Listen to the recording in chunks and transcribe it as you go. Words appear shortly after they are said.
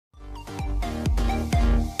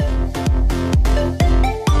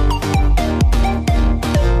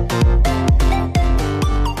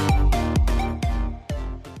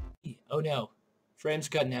Frame's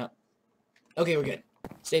cutting out. Okay, we're good.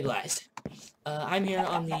 Stabilized. I'm here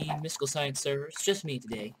on the Mystical Science server. It's just me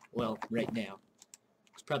today. Well, right now.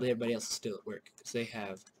 Because probably everybody else is still at work. Because they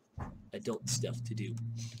have adult stuff to do.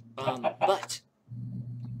 But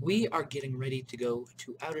we are getting ready to go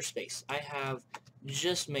to outer space. I have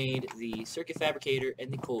just made the circuit fabricator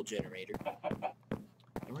and the coal generator.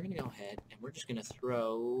 And we're going to go ahead and we're just going to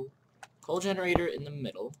throw coal generator in the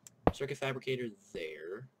middle. Circuit fabricator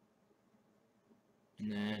there.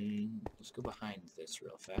 And then let's go behind this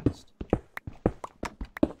real fast.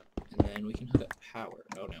 And then we can hook up power.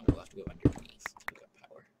 Oh no, we'll have to go underneath to hook up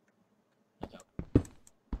power. Uh-oh.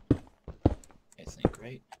 I think,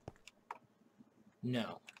 right?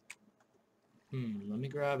 No. Let me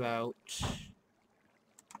grab out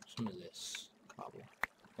some of this cobble.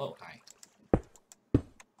 Oh, hi.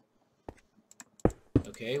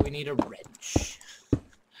 Okay, we need a wrench. Do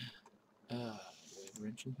we have a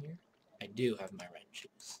wrench in here? I do have my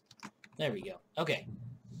wrenches. There we go. Okay.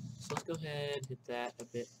 So let's go ahead, hit that a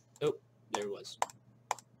bit. Oh, there it was.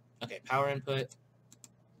 Okay, power input.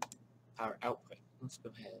 Power output. Let's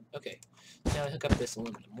go ahead. Okay. Now I hook up this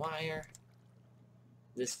aluminum wire.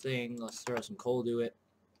 This thing, let's throw some coal to it.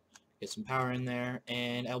 Get some power in there,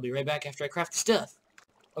 and I'll be right back after I craft the stuff.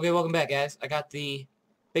 Okay, welcome back, guys. I got the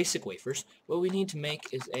basic wafers. What we need to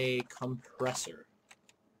make is a compressor.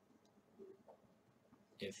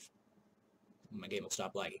 If my game will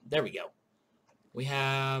stop lagging. There we go. We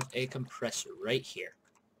have a compressor right here.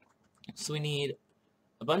 So we need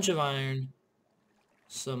a bunch of iron,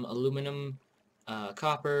 some aluminum,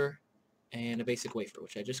 copper, and a basic wafer,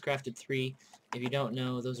 which I just crafted 3. If you don't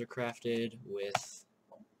know, those are crafted with...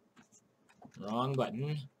 Wrong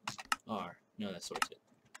button. R. No, that's sorted.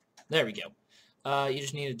 There we go. You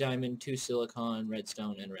just need a diamond, 2 silicon,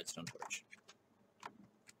 redstone, and a redstone torch.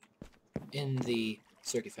 In the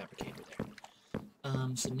circuit fabricator there.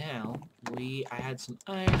 So now, I had some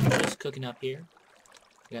iron just cooking up here.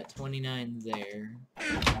 We got 29 there. I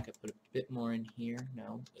think I put a bit more in here.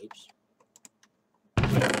 No, oops.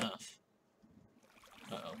 Not enough.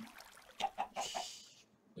 Uh-oh.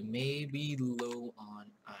 We may be low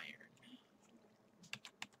on iron.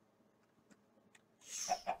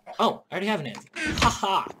 Oh, I already have an anvil. Ha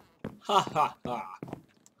ha! Ha ha ha!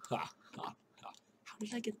 Ha ha ha. How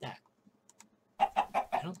did I get that?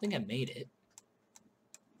 I don't think I made it.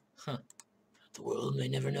 Huh. The world may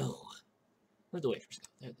never know. Where'd the wafers go?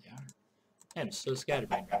 There they are. I'm so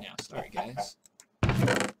scatterbrained right now. Sorry, guys.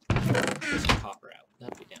 Get some copper out.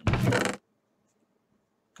 That'll be down.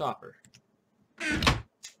 Copper.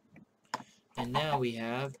 And now we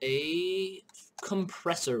have a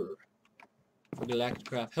compressor for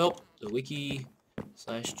Galacticraft help. The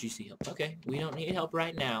wiki/GC help. Okay, we don't need help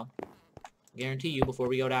right now. I guarantee you, before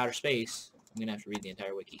we go to outer space, I'm gonna have to read the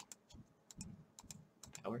entire wiki.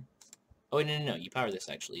 Power? Oh, no. You power this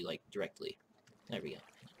actually, like, directly. There we go. Do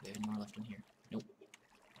we have any more left in here? Nope.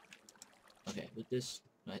 Okay, with this...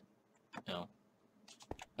 What? No.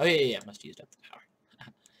 Oh, yeah. Must have used up the power.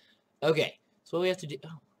 Okay, so what we have to do...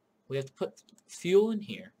 Oh, we have to put fuel in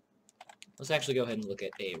here. Let's actually go ahead and look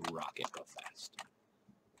at a rocket real fast.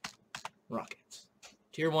 Rockets.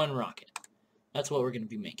 Tier 1 rocket. That's what we're going to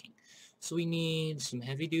be making. So we need some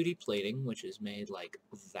heavy-duty plating, which is made like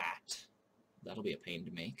that. That'll be a pain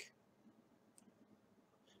to make.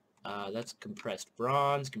 That's compressed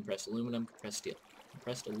bronze, compressed aluminum, compressed steel.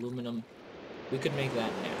 Compressed aluminum. We could make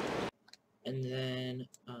that now. And then,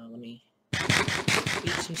 let me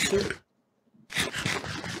eat some soup.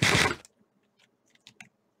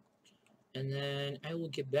 And then I will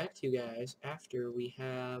get back to you guys after we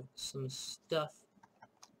have some stuff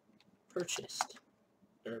purchased.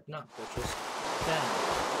 Or not purchased, found.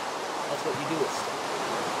 That's what you do with stuff.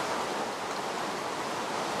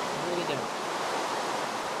 Really don't.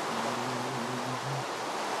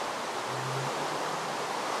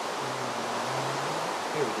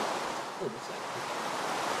 Here we go. Oh, what's that?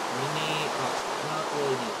 We need oxygen. Not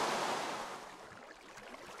really need.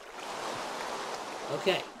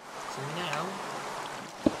 Okay. So now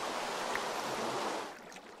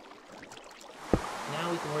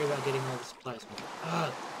we can worry about getting all the supplies.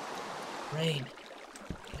 Ah, rain.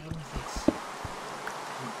 Get out of my face.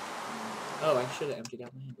 Oh, I should have emptied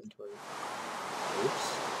out my inventory. Oops.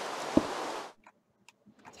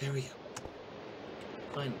 There we go.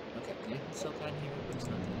 Fine. Okay, I can still find here, but it's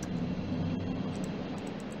not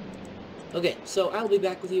there. Okay, so I'll be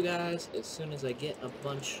back with you guys as soon as I get a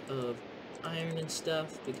bunch of iron and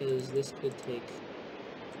stuff, because this could take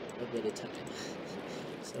a bit of time.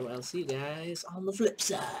 So I'll see you guys on the flip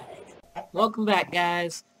side. Welcome back,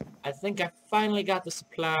 guys. I think I finally got the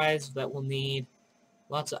supplies that we'll need.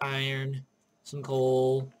 Lots of iron, some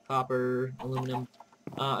coal, copper, aluminum.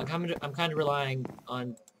 I'm kind of relying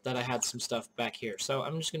on that I had some stuff back here. So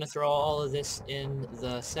I'm just going to throw all of this in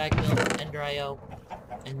the sag mill, Ender IO,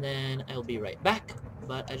 and then I'll be right back.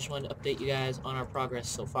 But I just wanted to update you guys on our progress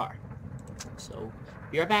so far. So,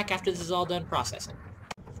 be right back after this is all done processing.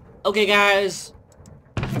 Okay, guys.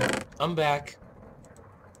 I'm back.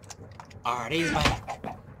 Artie's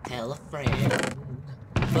back. Tell a friend.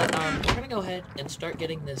 But, we're gonna go ahead and start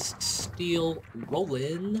getting this steel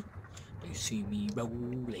rolling. They see me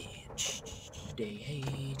rolling. They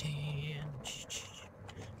hating.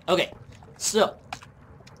 Okay, so.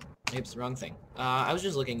 Oops, the wrong thing. I was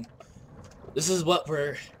just looking. This is what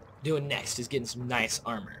we're doing next, is getting some nice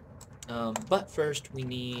armor. But first we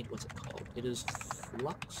need, what's it called? It is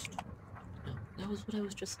fluxed? No, that was what I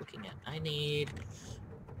was just looking at. I need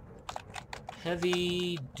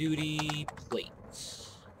heavy duty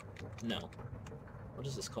plates. No. What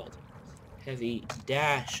is this called? Heavy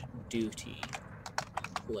dash duty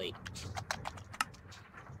plate.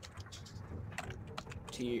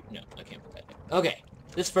 No, I can't put that in. Okay,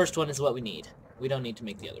 this first one is what we need. We don't need to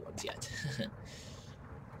make the other ones yet.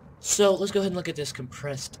 So, let's go ahead and look at this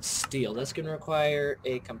compressed steel. That's going to require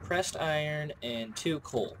a compressed iron and 2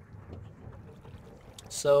 coal.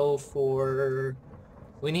 So,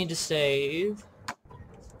 we need to save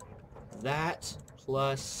that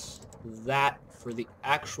plus that for the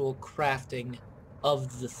actual crafting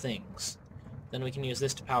of the things. Then we can use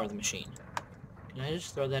this to power the machine. Can I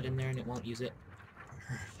just throw that in there and it won't use it?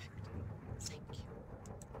 Perfect. Thank you.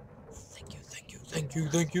 Thank you, thank you, thank you,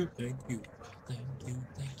 thank you, thank you. Thank you,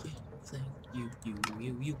 thank you,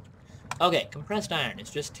 thank you. Okay, compressed iron.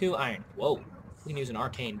 It's just 2 iron. Whoa. We can use an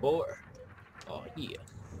arcane bore. Oh, yeah.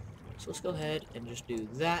 So let's go ahead and just do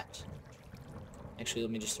that. Actually,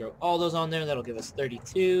 let me just throw all those on there. That'll give us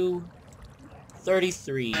 32.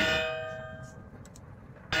 33.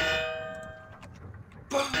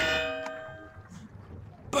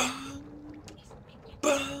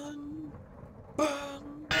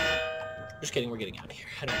 Just kidding, we're getting out of here.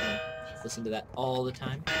 I don't want to listen to that all the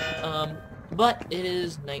time. But it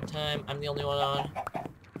is nighttime. I'm the only one on.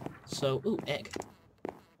 So, ooh, egg.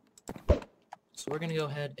 So we're gonna go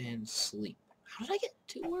ahead and sleep. How did I get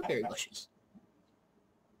 2 warberry bushes?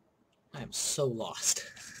 I am so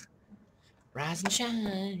lost. Rise and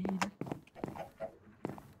shine.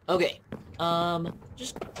 Okay. I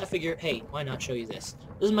figure, hey, why not show you this?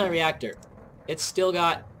 This is my reactor. It's still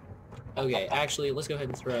got... Okay, actually, let's go ahead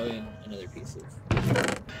and throw in another piece of...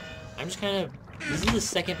 I'm just kind of... This is the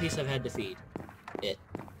second piece I've had to feed it.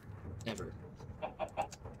 Ever.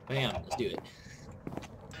 Bam, let's do it.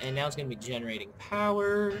 And now it's going to be generating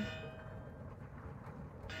power.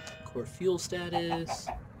 Core fuel status.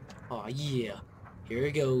 Aw, yeah. Here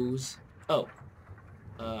it goes. Oh.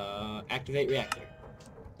 Activate reactor.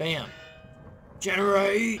 Bam.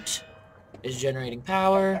 Generate! It's generating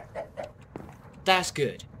power. That's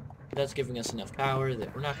good. That's giving us enough power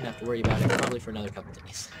that we're not going to have to worry about it probably for another couple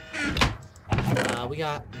days. We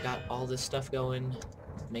got all this stuff going,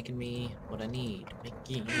 making me what I need.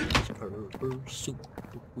 Making soup.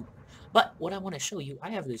 But what I want to show you,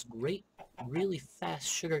 I have this great, really fast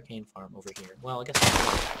sugarcane farm over here. Well, I guess it's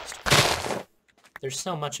not fast. There's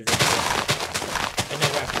so much of it that I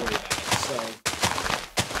never have to worry about it, so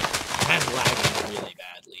I'm lagging really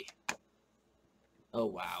badly. Oh,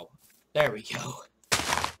 wow. There we go.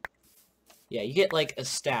 Yeah, you get like a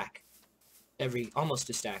stack almost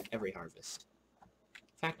a stack every harvest.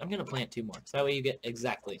 In fact, I'm gonna plant 2 more, so that way you get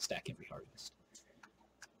exactly a stack every harvest.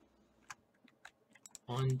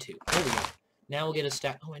 1, 2. There we go. Now we'll get a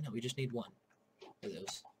stack. Oh, wait, no, we just need 1 of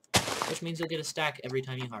those. Which means you'll get a stack every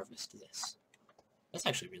time you harvest this. That's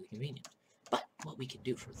actually really convenient. But what we can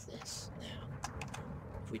do for this now,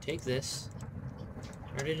 if we take this,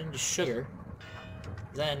 turn it into sugar,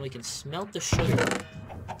 then we can smelt the sugar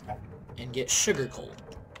and get sugar coal.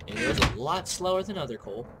 It goes a lot slower than other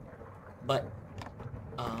coal, but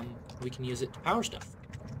we can use it to power stuff.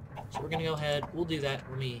 So we're gonna go ahead, we'll do that.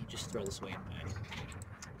 Let me just throw this away in my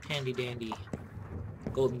handy dandy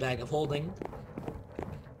golden bag of holding.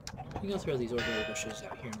 I'm gonna throw these ordinary bushes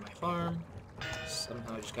out here in my farm.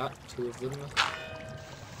 Somehow I just got 2 of them.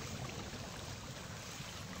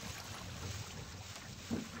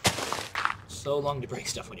 So long to break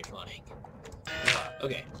stuff when you're flying.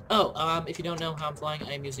 Okay. Oh, if you don't know how I'm flying,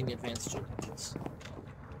 I am using the advanced genetics.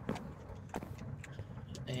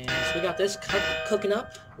 And so we got this cooking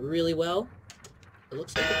up really well. It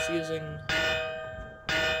looks like it's using...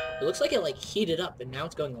 It looks like it, like, heated up, and now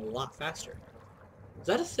it's going a lot faster. Is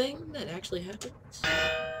that a thing that actually happens?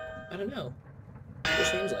 I don't know. It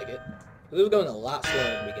seems like it. It was going a lot slower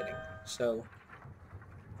in the beginning. so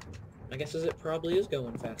I guess it probably is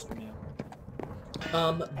going faster now.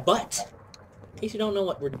 But in case you don't know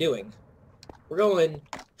what we're doing, we're going.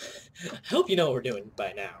 I hope you know what we're doing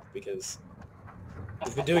by now because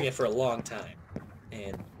we've been doing it for a long time,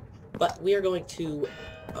 but we are going to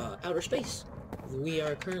outer space. We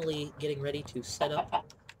are currently getting ready to set up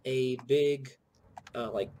a big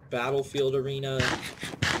like battlefield arena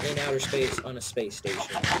in outer space on a space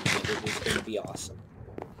station. And it is going to be awesome.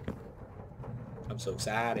 I'm so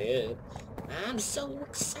excited. I'm so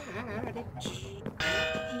excited.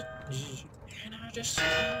 And I just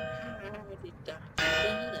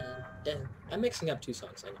I'm mixing up two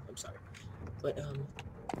songs, I know, I'm sorry. But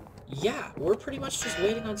yeah, we're pretty much just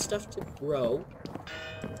waiting on stuff to grow.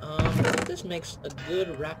 I think this makes a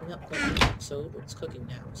good wrapping up point for the episode. It's cooking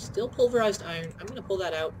now. Still pulverized iron. I'm gonna pull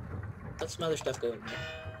that out. Let some other stuff go in there.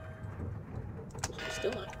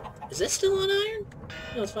 Still on. Is this still on iron?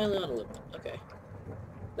 No, it's finally on aluminum. Okay.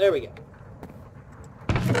 There we go.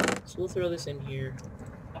 So we'll throw this in here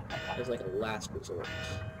as like a last resort.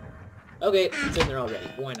 Okay, it's in there already.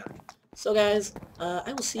 Why not? So guys,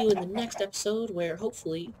 I will see you in the next episode where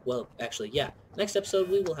hopefully, well, actually, yeah, next episode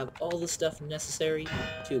we will have all the stuff necessary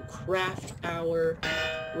to craft our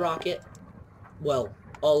rocket. Well,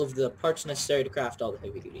 all of the parts necessary to craft all the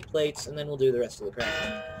heavy-duty plates, and then we'll do the rest of the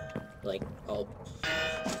crafting. Like,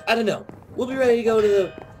 I don't know. We'll be ready to go to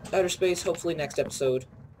the outer space hopefully next episode.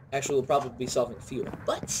 Actually, we'll probably be solving fuel,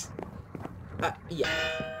 but, yeah,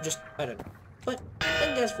 just, I don't know. But,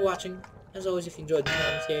 thank you guys for watching. As always, if you enjoyed the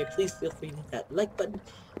commentary, please feel free to hit that like button.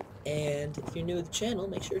 And if you're new to the channel,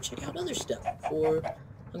 make sure to check out other stuff for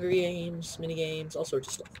Hunger Games, mini games, all sorts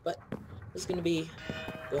of stuff. But this is going to be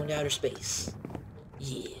going to outer space.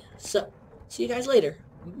 Yeah. So, see you guys later.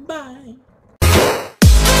 Bye.